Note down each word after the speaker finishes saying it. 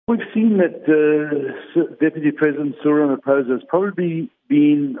We've seen that Deputy President Cyril Ramaphosa has probably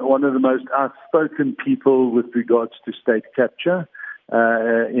been one of the most outspoken people with regards to state capture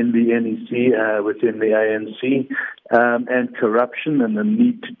in the NEC, within the ANC, and corruption and the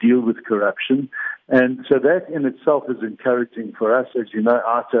need to deal with corruption. And so that in itself is encouraging for us. As you know,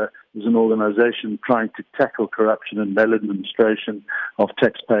 OUTA is an organization trying to tackle corruption and maladministration of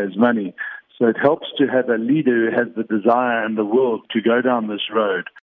taxpayers' money. So it helps to have a leader who has the desire and the will to go down this road.